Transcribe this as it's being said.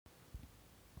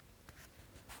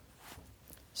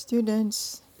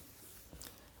Students,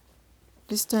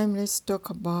 this time let's talk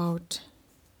about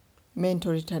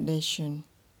mental retardation.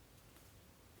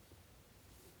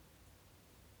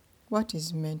 What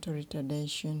is mental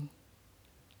retardation?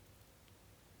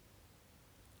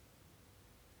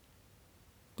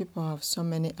 People have so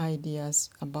many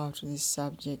ideas about this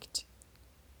subject,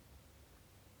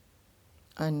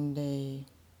 and they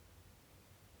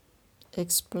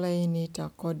explain it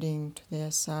according to their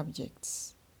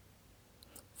subjects.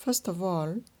 First of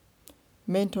all,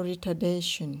 mental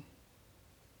retardation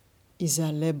is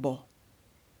a label.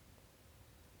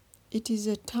 It is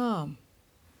a term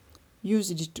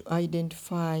used to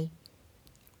identify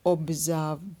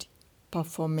observed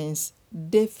performance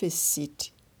deficit,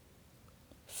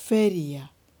 failure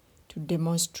to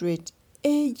demonstrate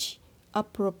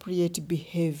age-appropriate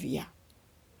behavior.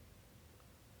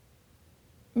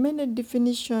 Many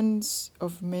definitions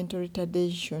of mental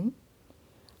retardation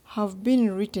have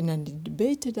been written and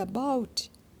debated about.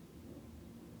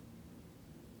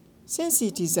 Since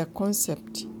it is a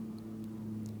concept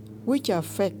which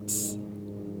affects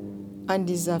and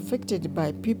is affected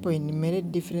by people in many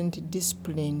different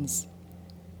disciplines,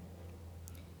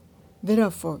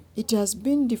 therefore, it has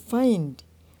been defined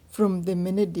from the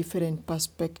many different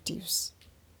perspectives.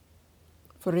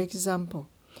 For example,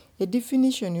 a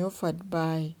definition offered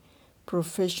by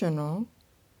professional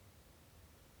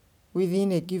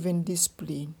within a given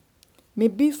discipline may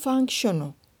be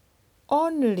functional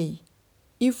only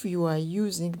if you are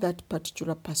using that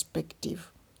particular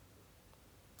perspective.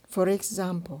 For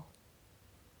example,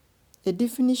 a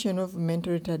definition of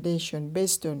mental retardation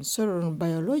based on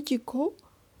biological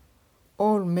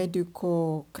or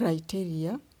medical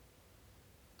criteria,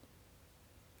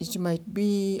 it might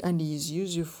be and is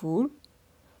useful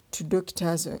to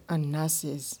doctors and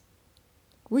nurses,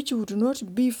 which would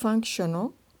not be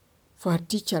functional for a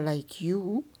teacher like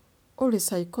you or a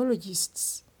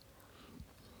psychologist.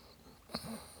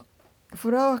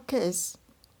 For our case,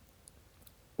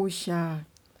 we shall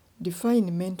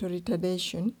define mental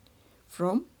retardation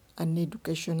from an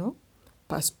educational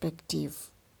perspective.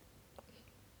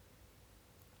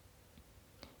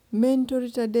 Mental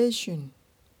retardation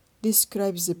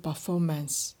describes the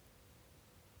performance.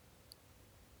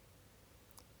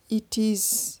 It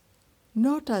is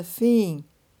not a thing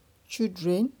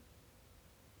children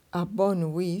are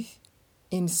born with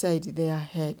inside their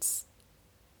heads.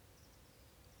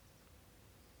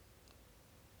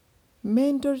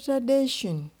 Mental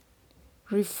retardation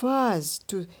refers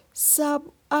to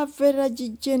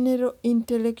sub-average general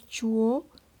intellectual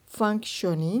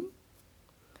functioning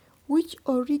which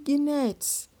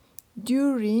originates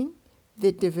during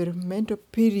the developmental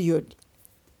period.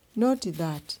 Note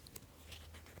that.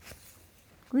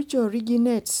 Which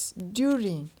originates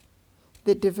during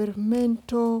the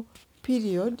developmental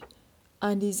period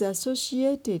and is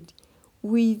associated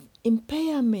with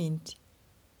impairment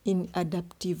in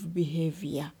adaptive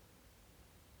behavior.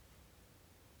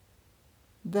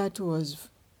 That was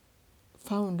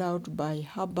found out by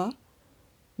Haber,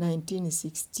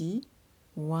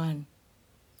 1961,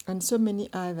 and so many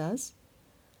others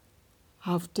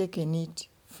have taken it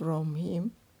from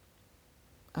him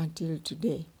until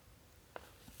today.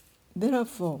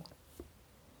 Therefore,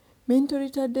 mental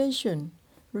retardation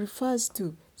refers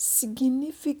to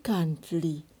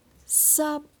significantly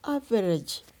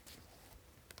sub-average,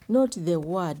 not the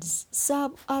words,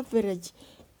 sub-average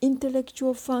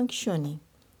intellectual functioning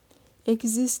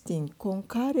existing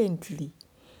concurrently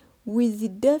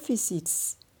with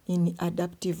deficits in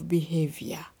adaptive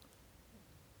behavior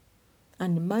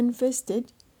and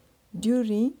manifested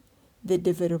during the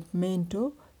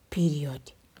developmental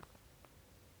period.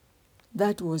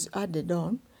 That was added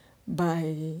on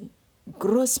by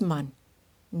Grossman,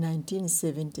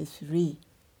 1973.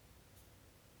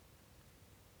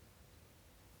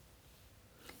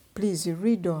 Please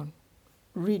read on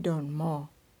more.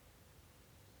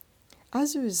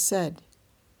 As we said,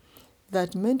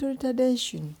 that mental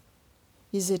retardation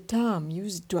is a term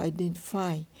used to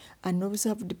identify an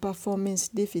observed performance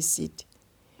deficit,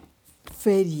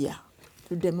 failure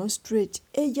to demonstrate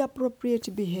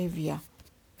age-appropriate behavior.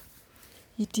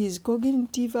 It is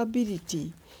cognitive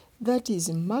ability that is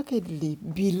markedly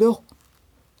below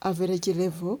average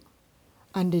level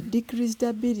and a decreased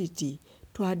ability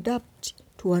to adapt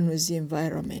to one's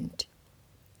environment.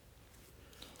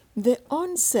 The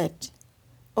onset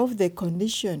of the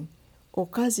condition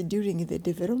occurs during the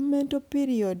developmental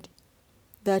period,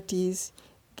 that is,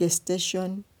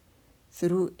 gestation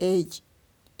through age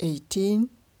 18.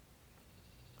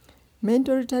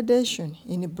 Mental retardation,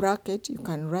 in bracket, you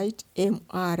can write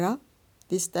MR,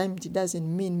 this time it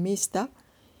doesn't mean Mr.,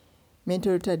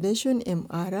 Mental retardation,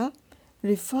 MR,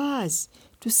 refers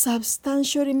to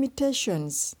substantial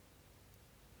limitations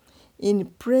in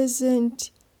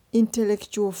present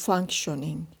intellectual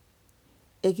functioning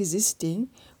existing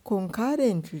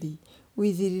concurrently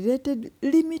with related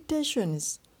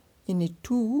limitations in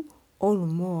two or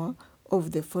more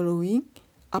of the following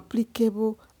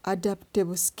applicable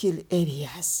adaptable skill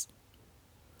areas,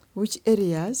 which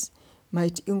areas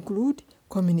might include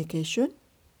communication,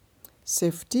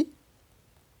 safety,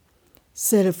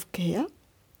 self-care,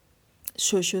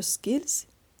 social skills,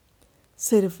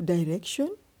 self-direction,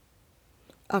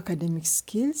 academic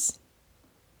skills,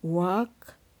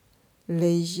 work,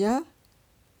 leisure,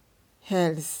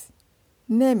 health,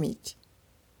 name it.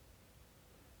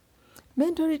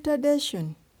 Mental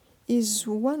retardation is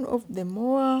one of the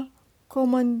more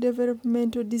common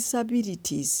developmental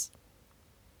disabilities.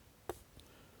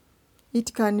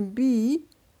 It can be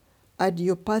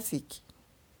idiopathic,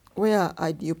 where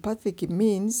idiopathic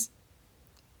means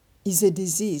is a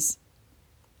disease.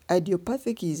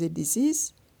 Idiopathic is a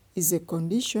disease, is a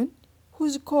condition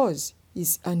whose cause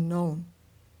is unknown.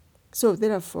 So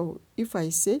therefore, if I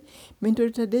say mental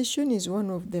retardation is one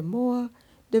of the more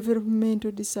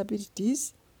developmental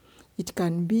disabilities, it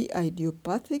can be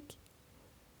idiopathic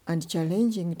and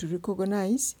challenging to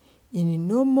recognize in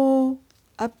normal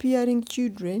appearing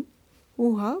children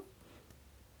who have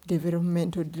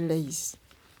developmental delays.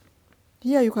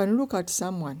 Here you can look at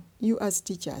someone, you as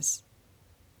teachers,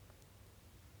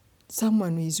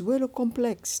 someone who is well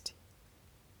complexed,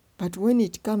 but when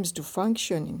it comes to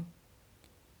functioning,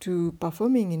 to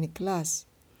performing in class,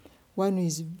 one who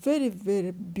is very,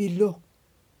 very below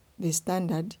the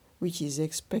standard which is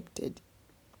expected.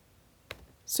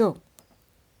 So,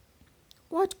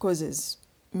 what causes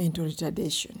mental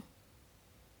retardation?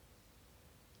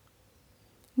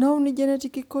 Known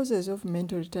genetic causes of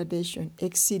mental retardation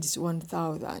exceeds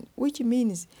 1,000, which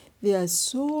means there are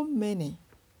so many.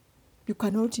 You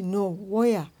cannot know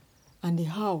where and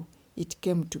how it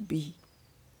came to be.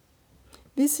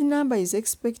 This number is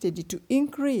expected to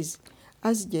increase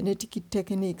as genetic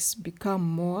techniques become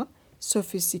more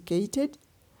sophisticated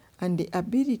and the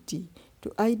ability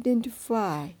to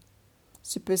identify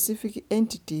specific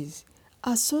entities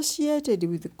associated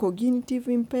with cognitive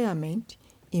impairment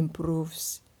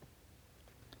improves.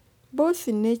 Both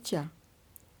nature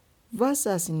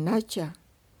versus nurture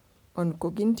on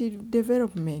cognitive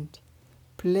development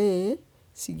play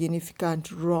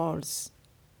significant roles.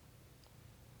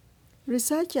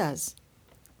 Researchers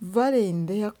vary in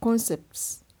their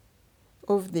concepts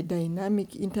of the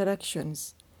dynamic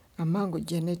interactions among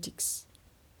genetics,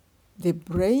 the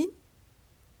brain,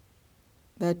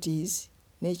 that is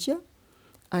nature,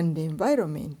 and the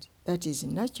environment, that is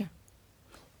nurture,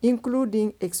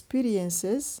 including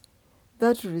experiences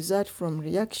that result from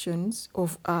reactions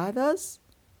of others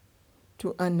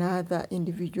to another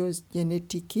individual's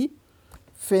genetic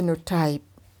phenotype.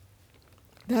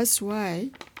 That's why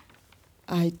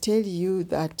I tell you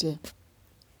that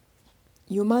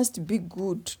you must be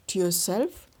good to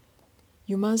yourself,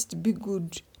 you must be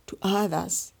good to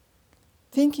others.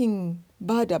 Thinking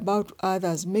bad about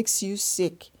others makes you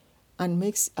sick and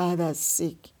makes others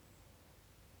sick.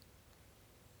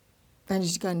 And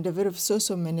it can develop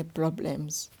so many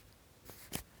problems.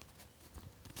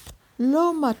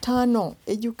 Low maternal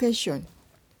education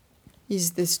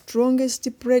is the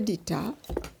strongest predator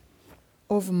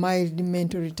of mild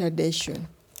mental retardation.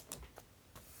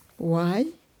 Why?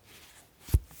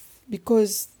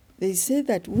 Because they say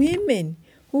that women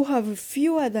who have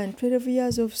fewer than 12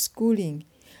 years of schooling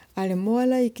are more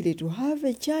likely to have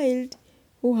a child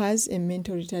who has a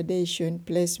mental retardation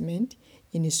placement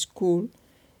in school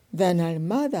than are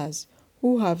mothers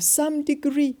who have some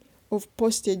degree of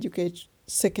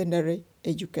secondary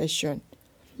education.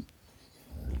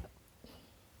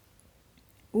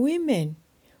 Women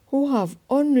who have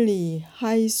only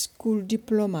high school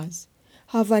diplomas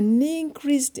have an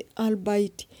increased,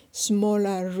 albeit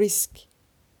smaller, risk.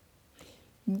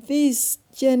 Thus,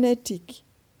 genetic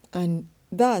and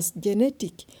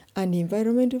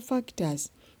environmental factors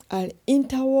are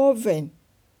interwoven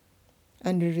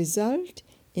and result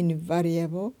in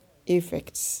variable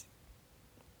effects.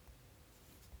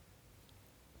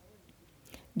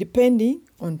 Depending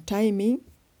on timing,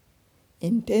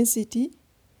 intensity,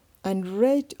 and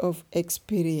rate of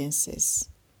experiences.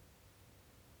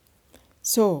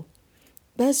 So,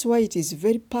 that's why it is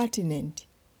very pertinent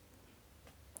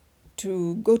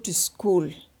to go to school,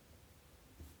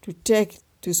 to take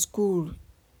to school,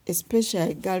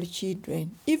 especially girl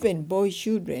children, even boy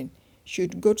children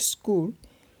should go to school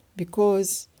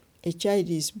because a child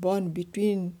is born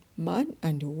between man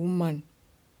and woman.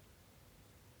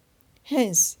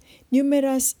 Hence,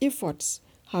 numerous efforts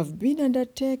have been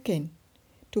undertaken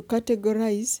to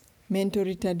categorize mental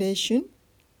retardation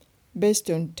based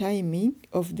on timing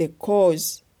of the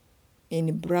cause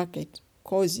in bracket.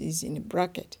 Cause is in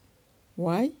bracket.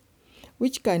 Why?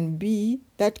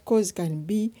 That cause can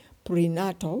be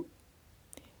prenatal,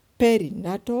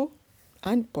 perinatal,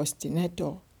 and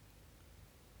postnatal.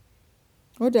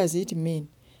 What does it mean?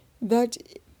 That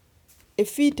a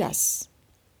fetus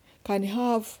can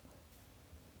have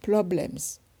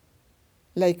problems,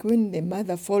 like when the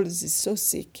mother falls so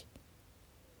sick.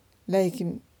 Like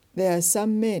there are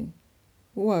some men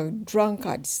who are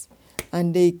drunkards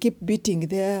and they keep beating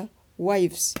their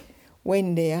wives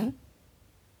when they are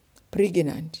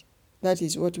pregnant. That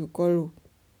is what we call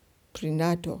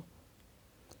prenatal.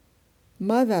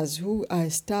 Mothers who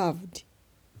are starved,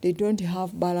 they don't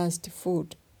have balanced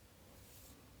food.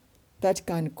 That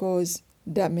can cause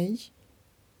damage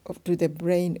to the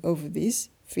brain of this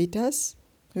fetus,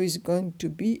 who is going to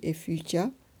be a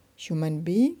future human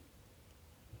being.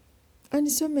 And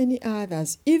so many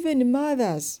others, even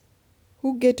mothers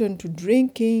who get onto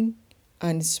drinking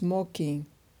and smoking,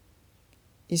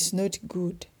 is not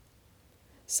good.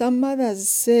 Some mothers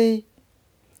say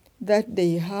that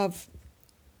they have,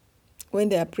 when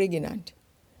they are pregnant,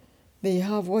 they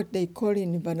have what they call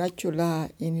in vernacular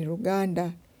in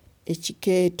Uganda, a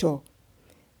chiketo.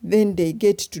 Then they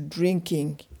get to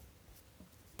drinking.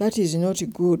 That is not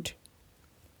good.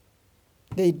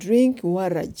 They drink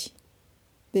warrage.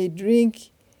 They drink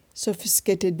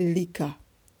sophisticated liquor,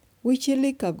 which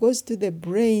liquor goes to the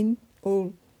brain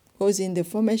or goes in the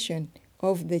formation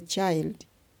of the child,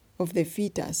 of the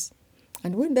fetus.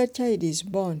 And when that child is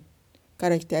born,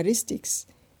 characteristics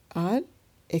are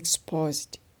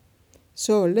exposed.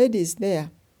 So ladies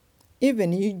there,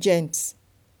 even you gents,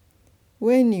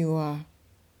 when you are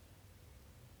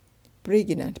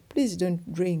pregnant, please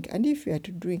don't drink. And if you are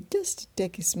to drink, just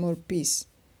take a small piece.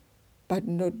 But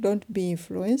don't be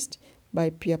influenced by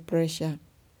peer pressure,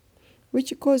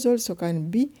 which cause also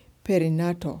can be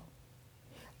perinatal.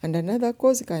 And another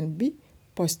cause can be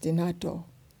postnatal,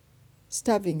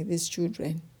 starving these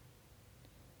children,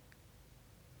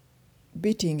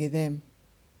 beating them,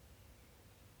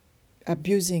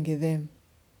 abusing them.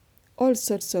 All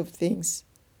sorts of things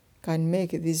can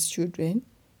make these children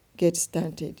get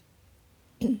stunted.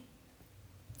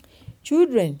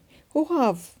 Children who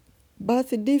have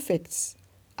birth defects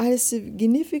are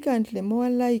significantly more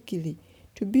likely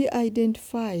to be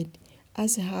identified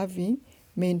as having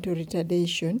mental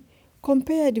retardation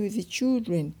compared with the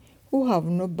children who have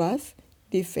no birth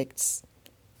defects,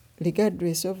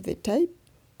 regardless of the type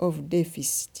of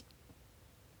deficit.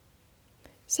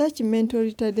 Such mental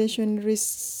retardation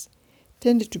risks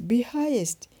tend to be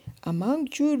highest among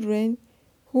children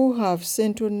who have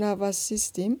central nervous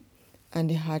system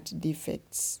and heart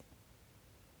defects.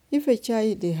 If a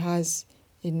child has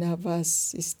a nervous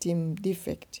system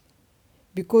defect,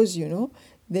 because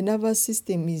the nervous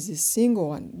system is a single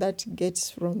one that gets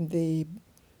from the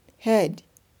head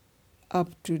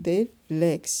up to the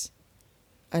legs,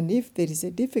 and if there is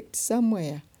a defect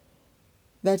somewhere,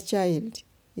 that child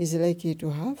is likely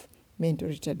to have mental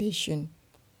retardation.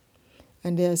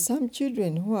 And there are some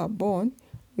children who are born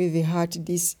with the heart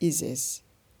diseases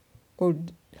or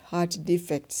heart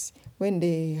defects, when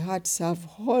the hearts have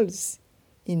holes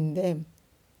in them.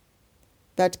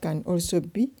 That can also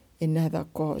be another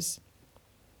cause.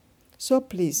 So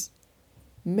please,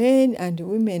 men and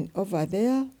women over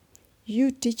there,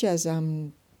 you teachers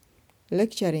I'm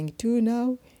lecturing to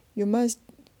now, you must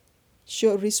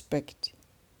show respect.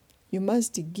 You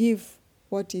must give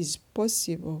what is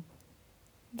possible,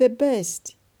 the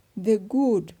best, the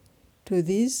good to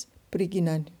these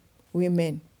pregnant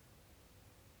women.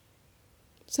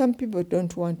 Some people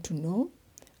don't want to know,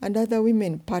 and other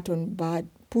women put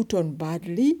on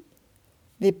badly.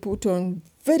 They put on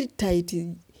very tight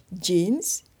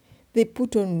jeans. They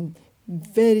put on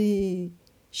very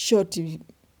short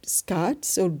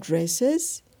skirts or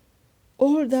dresses.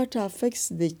 All that affects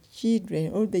the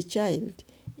children or the child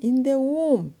in the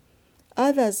womb.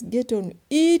 Others get on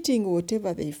eating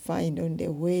whatever they find on the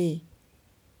way.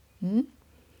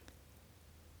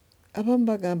 Abamu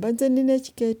bagamba nze nina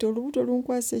ekikeeto, olubuto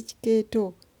lunkwasa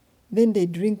ekikeeto. Then they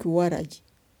drink warrage.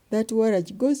 That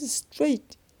warrage goes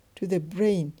straight to the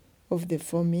brain of the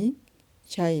forming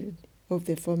child, of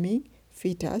the forming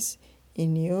fetus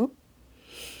in your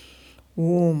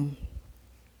womb.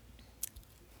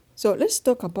 So let's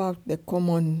talk about the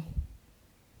common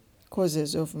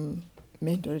causes of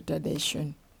mental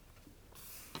retardation.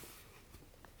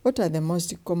 What are the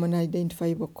most common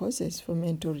identifiable causes for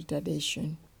mental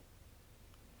retardation?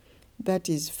 that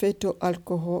is fetal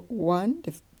alcohol 1.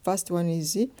 The first one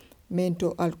is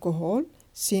mental alcohol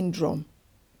syndrome,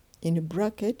 in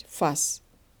bracket FAS,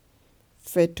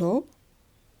 fetal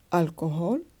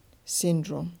alcohol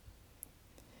syndrome.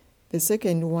 The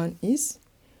second one is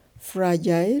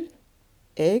fragile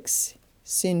X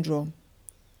syndrome.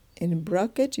 In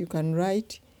bracket you can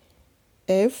write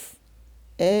FXS,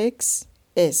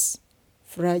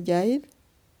 fragile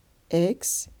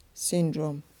X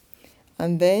syndrome.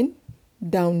 And then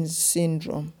Down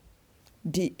syndrome,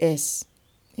 DS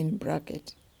in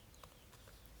bracket.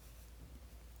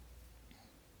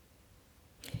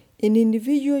 In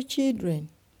individual children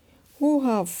who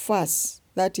have FAS,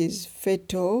 that is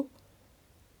fetal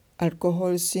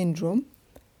alcohol syndrome,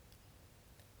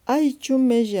 IQ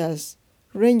measures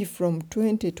range from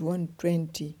 20 to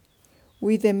 120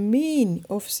 with a mean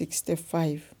of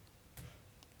 65.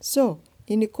 So,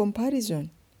 in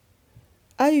comparison,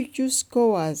 IQ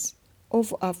scores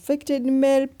of affected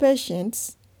male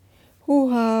patients who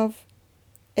have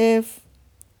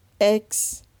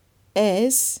FXS,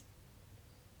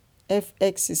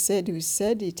 we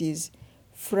said it is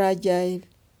fragile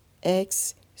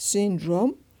X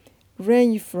syndrome,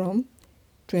 range from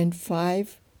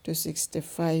 25 to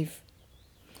 65.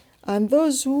 And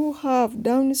those who have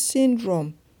Down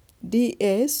syndrome,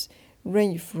 DS,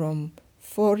 range from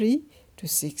 40 to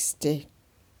 60.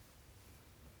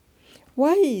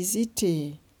 Why is it?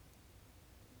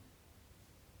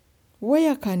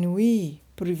 Where can we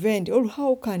prevent, or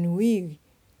how can we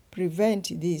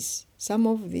prevent this? Some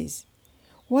of this.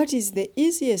 What is the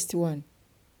easiest one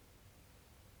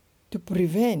to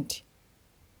prevent?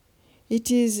 It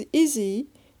is easy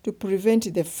to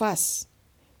prevent the FAS,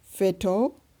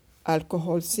 fetal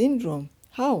alcohol syndrome.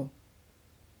 How?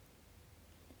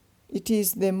 It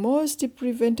is the most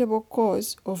preventable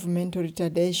cause of mental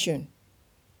retardation.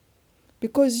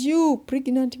 Because you,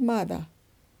 pregnant mother,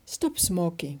 stop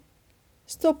smoking,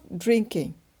 stop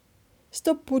drinking,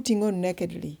 stop putting on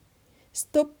nakedly,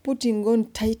 stop putting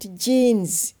on tight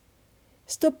jeans,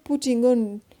 stop putting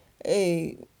on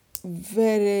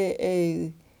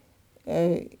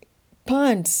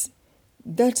pants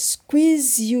that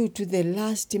squeeze you to the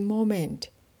last moment.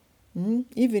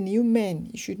 Even you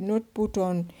men, you should not put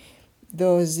on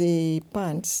those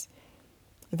pants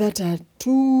that are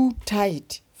too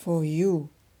tight for you.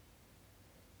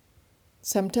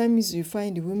 Sometimes you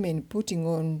find women putting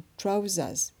on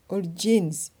trousers or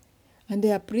jeans and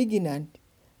they are pregnant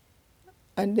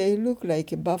and they look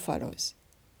like buffaloes.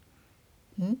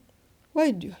 Why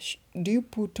do you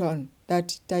put on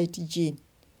that tight jean?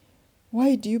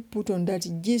 Why do you put on that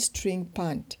G-string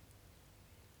pant?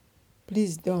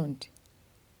 Please don't.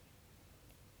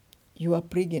 You are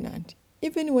pregnant.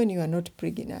 Even when you are not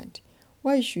pregnant,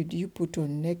 why should you put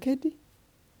on naked?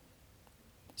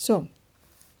 So,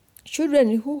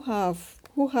 children who have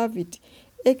it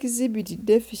exhibit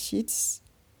deficits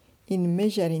in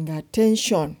measuring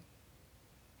attention,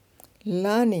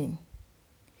 learning,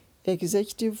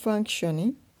 executive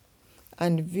functioning,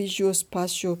 and visual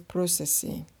spatial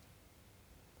processing.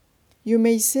 You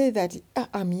may say that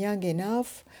I'm young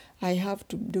enough, I have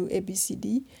to do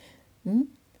ABCD,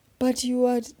 but you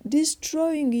are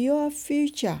destroying your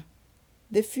future,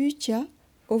 the future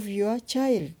of your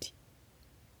child.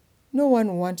 No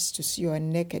one wants to see your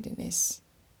nakedness.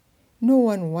 No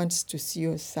one wants to see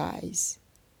your thighs.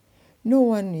 No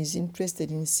one is interested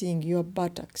in seeing your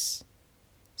buttocks.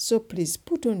 So please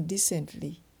put on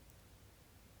decently.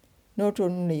 Not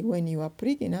only when you are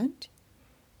pregnant,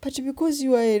 but because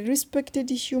you are a respected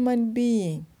human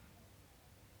being.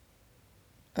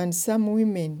 And some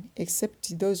women,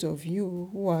 except those of you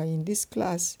who are in this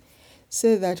class,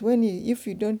 say that if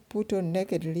you don't put on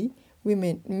nakedly,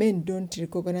 men don't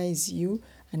recognize you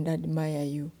and admire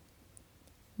you.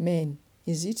 Men,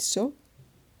 is it so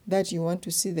that you want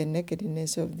to see the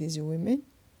nakedness of these women?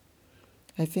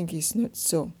 I think it's not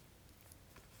so.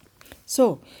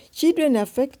 So, children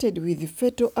affected with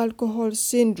fetal alcohol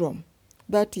syndrome,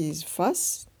 that is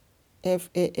FAS,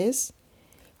 FAS,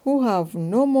 who have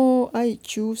normal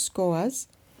IQ scores,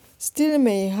 still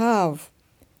may have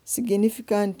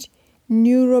significant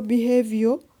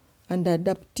neurobehavioral and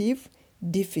adaptive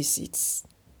deficits.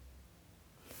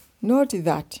 Note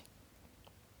that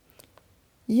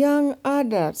young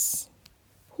adults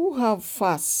who have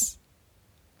FAS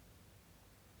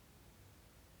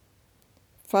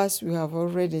we have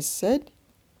already said,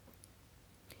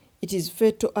 it is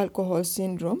fetal alcohol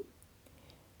syndrome.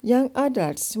 Young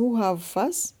adults who have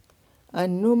FAS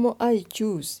and normal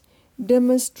IQs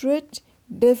demonstrate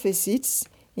deficits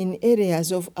in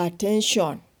areas of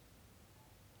attention,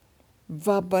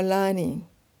 verbal learning,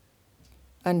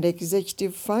 and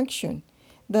executive function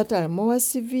that are more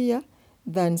severe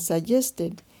than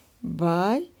suggested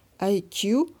by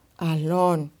IQ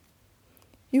alone.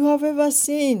 You have ever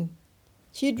seen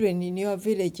children in your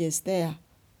villages there,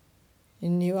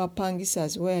 in your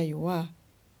pangisas where you are.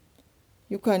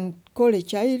 You can call a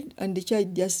child and the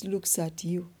child just looks at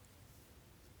you.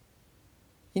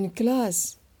 In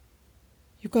class,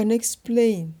 you can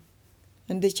explain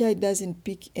and the child doesn't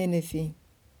pick anything.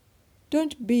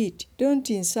 Don't beat, don't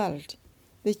insult.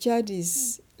 The child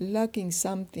is lacking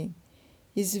something.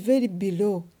 He's very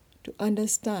below to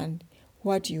understand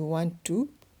what you want to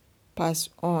pass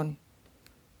on.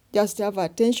 Just have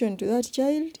attention to that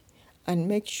child and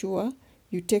make sure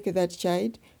you take that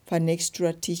child for an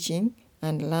extra teaching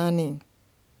and learning.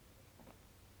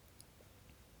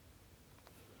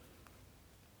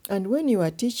 And when you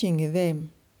are teaching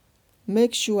them,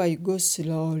 make sure you go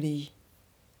slowly,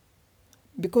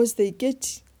 because they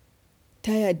get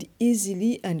tired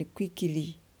easily and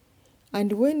quickly.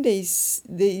 And when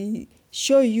they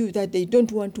show you that they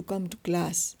don't want to come to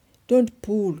class, don't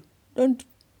pull, don't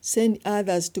send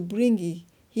others to bring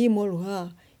him or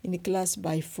her in class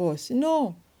by force.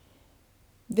 No,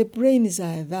 the brains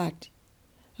are that.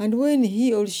 And when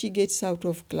he or she gets out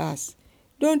of class,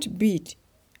 don't beat.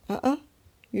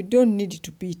 You don't need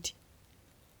to beat.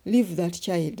 Leave that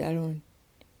child alone.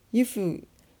 If he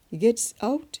gets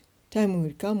out, time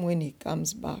will come when he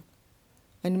comes back.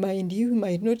 And mind you, he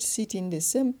might not sit in the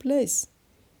same place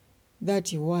that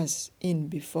he was in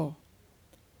before.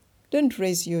 Don't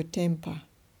raise your temper.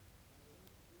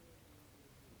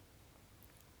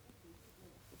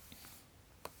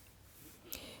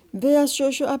 Their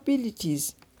social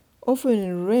abilities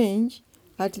often range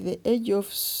at the age of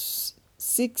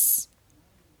 6,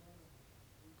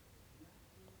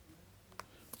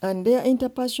 and their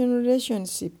interpersonal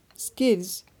relationship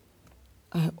skills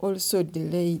are also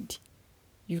delayed.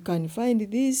 You can find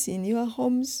this in your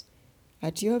homes,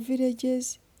 at your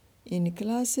villages, in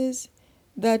classes,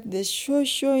 that the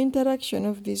social interaction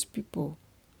of these people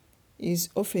is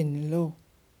often low.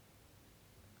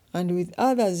 And with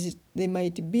others, they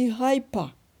might be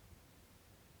hyper.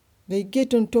 They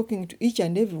get on talking to each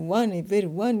and everyone,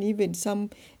 even some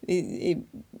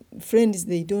friends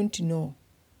they don't know.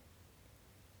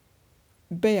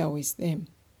 Bear with them.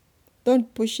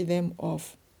 Don't push them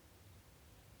off.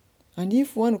 And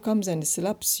if one comes and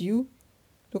slaps you,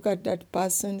 look at that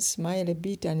person, smile a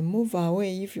bit and move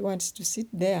away if he wants to sit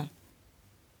there.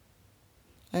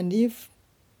 And if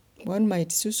one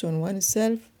might seize on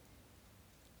oneself,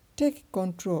 take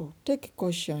control, take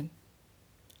caution.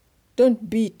 Don't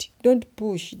beat, don't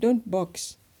push, don't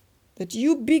box. That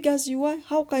you big as you are,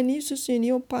 how can you seize in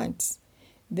your pants?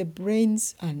 The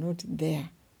brains are not there.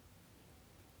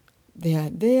 They are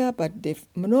there, but the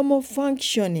normal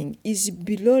functioning is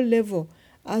below level.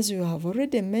 As you have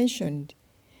already mentioned,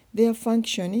 their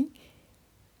functioning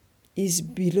is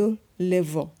below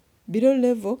level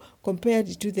compared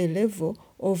to the level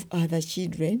of other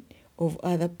children, of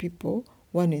other people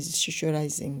one is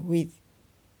socializing with.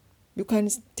 You can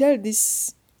tell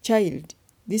this child,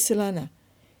 this learner,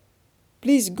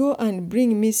 please go and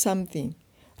bring me something.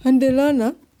 And the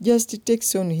learner just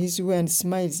takes on his way and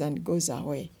smiles and goes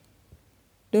away.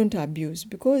 Don't abuse,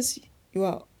 because you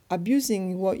are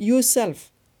abusing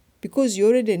yourself, because you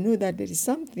already know that there is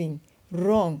something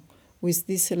wrong with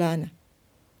this learner,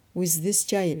 with this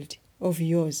child of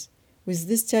yours, with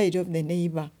this child of the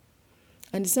neighbor.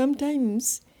 And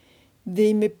sometimes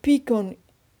they may pick on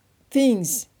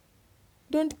things.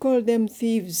 Don't call them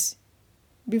thieves.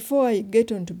 Before I get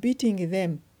on to beating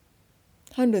them,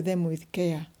 handle them with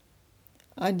care.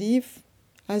 And if,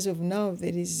 as of now,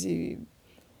 there is a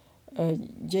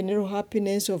general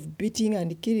happiness of beating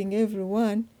and killing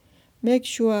everyone, make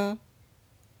sure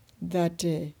that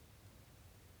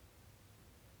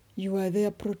you are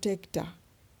their protector.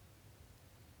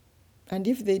 And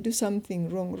if they do something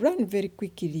wrong, run very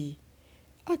quickly.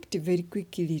 Act very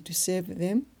quickly to save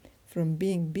them from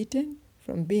being beaten,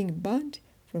 from being burnt,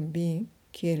 from being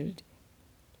killed.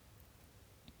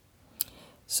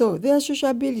 So their social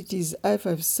abilities, as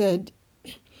I've said,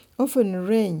 often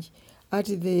range at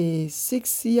the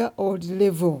 6-year-old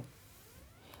level,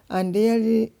 and their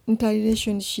their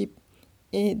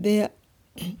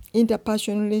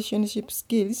interpersonal relationship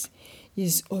skills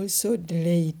is also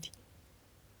delayed.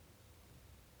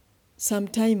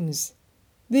 Sometimes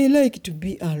they like to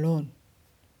be alone.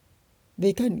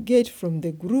 They can get from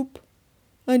the group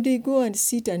and they go and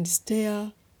sit and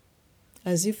stare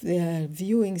as if they are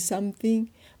viewing something,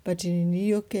 but in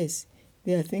your case,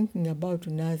 they are thinking about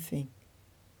nothing.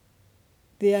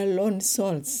 They are lone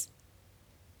souls.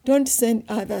 Don't send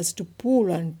others to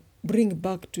pull and bring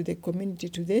back to the community,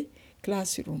 to the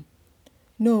classroom.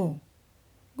 No.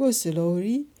 Go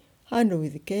slowly, handle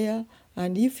with care,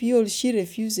 and if he or she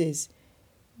refuses,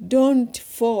 don't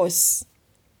force,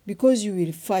 because you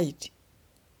will fight.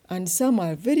 And some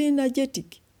are very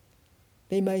energetic.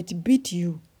 They might beat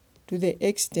you to the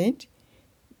extent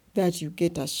that you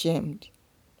get ashamed.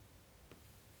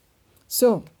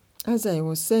 So, as I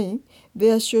was saying,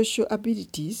 their social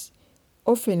abilities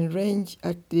often range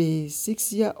at the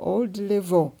 6-year-old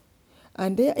level,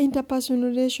 and their interpersonal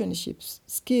relationships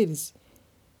skills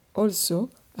also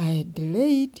are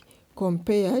delayed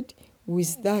compared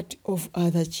with that of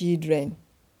other children.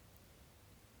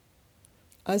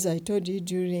 As I told you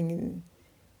during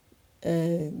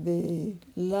the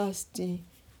last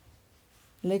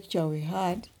lecture we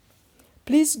had,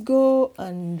 please go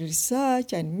and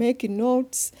research and make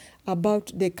notes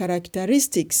about the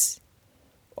characteristics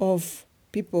of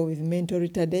people with mental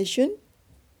retardation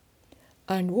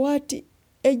and what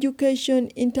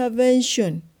education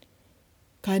intervention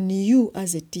can you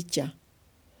as a teacher,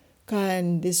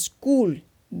 can the school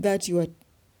that you are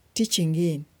teaching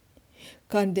in,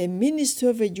 can the Ministry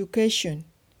of Education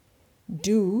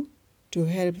do to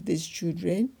help these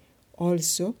children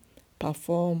also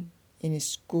perform in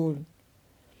school?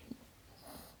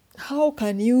 How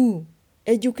can you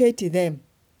educate them?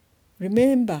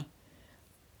 Remember,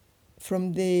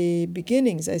 from the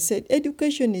beginnings, I said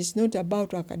education is not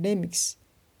about academics.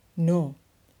 No.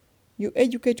 You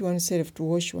educate oneself to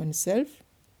wash oneself,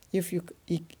 if he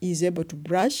is able to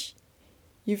brush,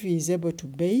 if he is able to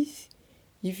bathe,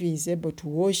 if he is able to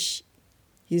wash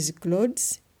his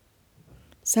clothes.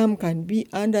 Some can be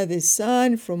under the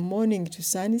sun from morning to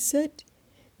sunset.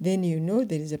 Then you know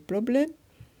there is a problem.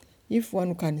 If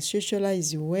one can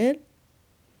socialize well,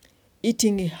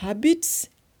 eating habits.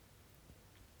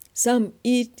 Some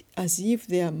eat as if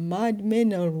they are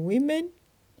madmen or women,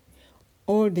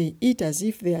 or they eat as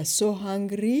if they are so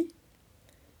hungry.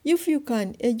 If you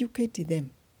can educate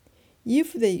them,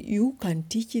 if you can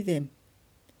teach them,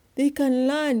 they can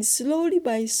learn slowly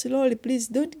by slowly. Please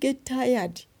don't get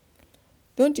tired.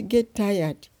 Don't get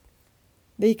tired.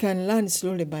 They can learn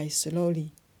slowly by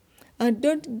slowly. And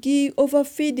don't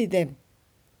overfeed them,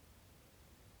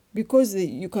 because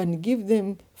you can give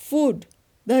them food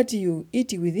that you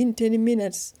eat within 10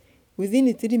 minutes.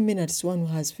 Within 3 minutes, one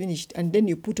has finished, and then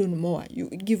you put on more. You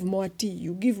give more tea.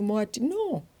 You give more tea.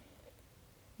 No.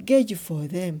 Gauge for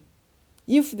them.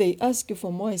 If they ask you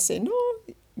for more, I say, no,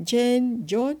 Jane,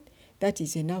 John, that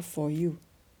is enough for you.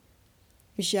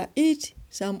 We shall eat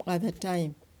some other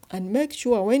time. And make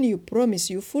sure when you promise,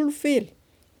 you fulfill.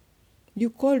 You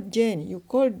called Jane, you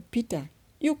called Peter,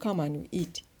 you come and you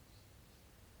eat.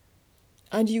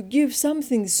 And you give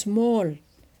something small.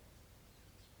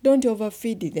 Don't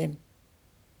overfeed them,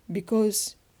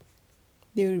 because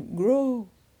they will grow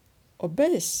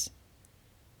obese,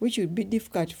 which will be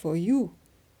difficult for you,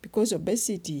 because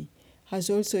obesity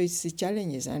has also its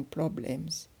challenges and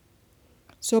problems.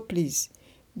 So please,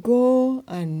 go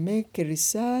and make a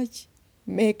research,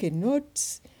 make a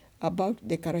notes about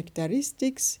the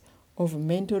characteristics of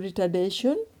mental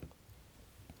retardation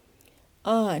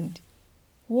and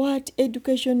what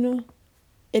educational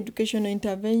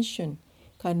intervention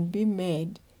can be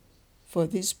made for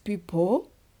these people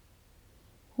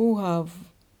who have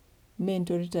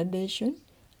mental retardation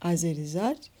as a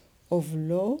result of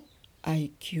low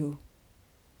IQ.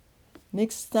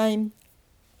 Next time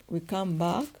we come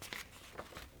back,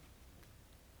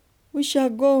 we shall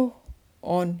go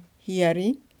on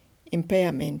hearing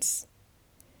impairments.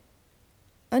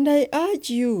 And I urge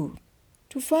you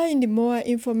to find more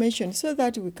information so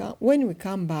that when we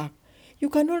come back, you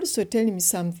can also tell me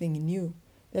something new.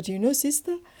 That,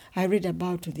 sister, I read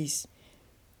about this.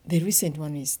 The recent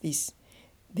one is this.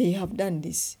 They have done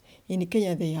this. In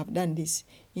Kenya, they have done this.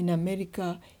 In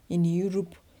America, in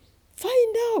Europe.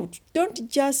 Find out. Don't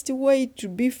just wait to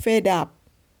be fed up.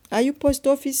 Are you post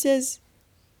offices?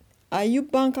 Are you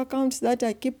bank accounts that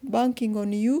I keep banking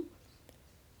on you?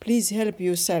 Please help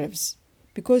yourselves.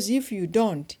 Because if you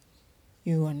don't,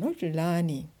 you are not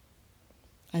learning.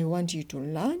 I want you to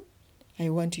learn. I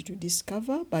want you to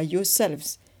discover by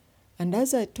yourselves. And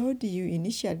as I told you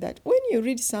initially, that when you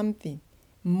read something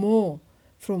more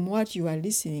from what you are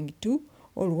listening to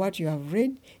or what you have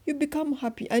read, you become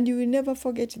happy and you will never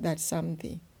forget that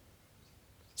something.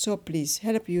 So please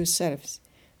help yourselves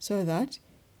so that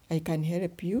I can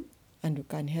help you and we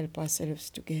can help ourselves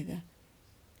together.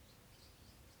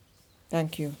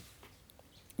 Thank you.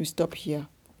 We stop here.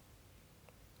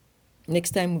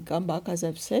 Next time we come back, as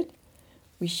I've said,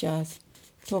 we shall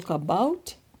talk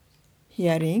about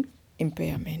hearing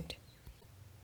impairment.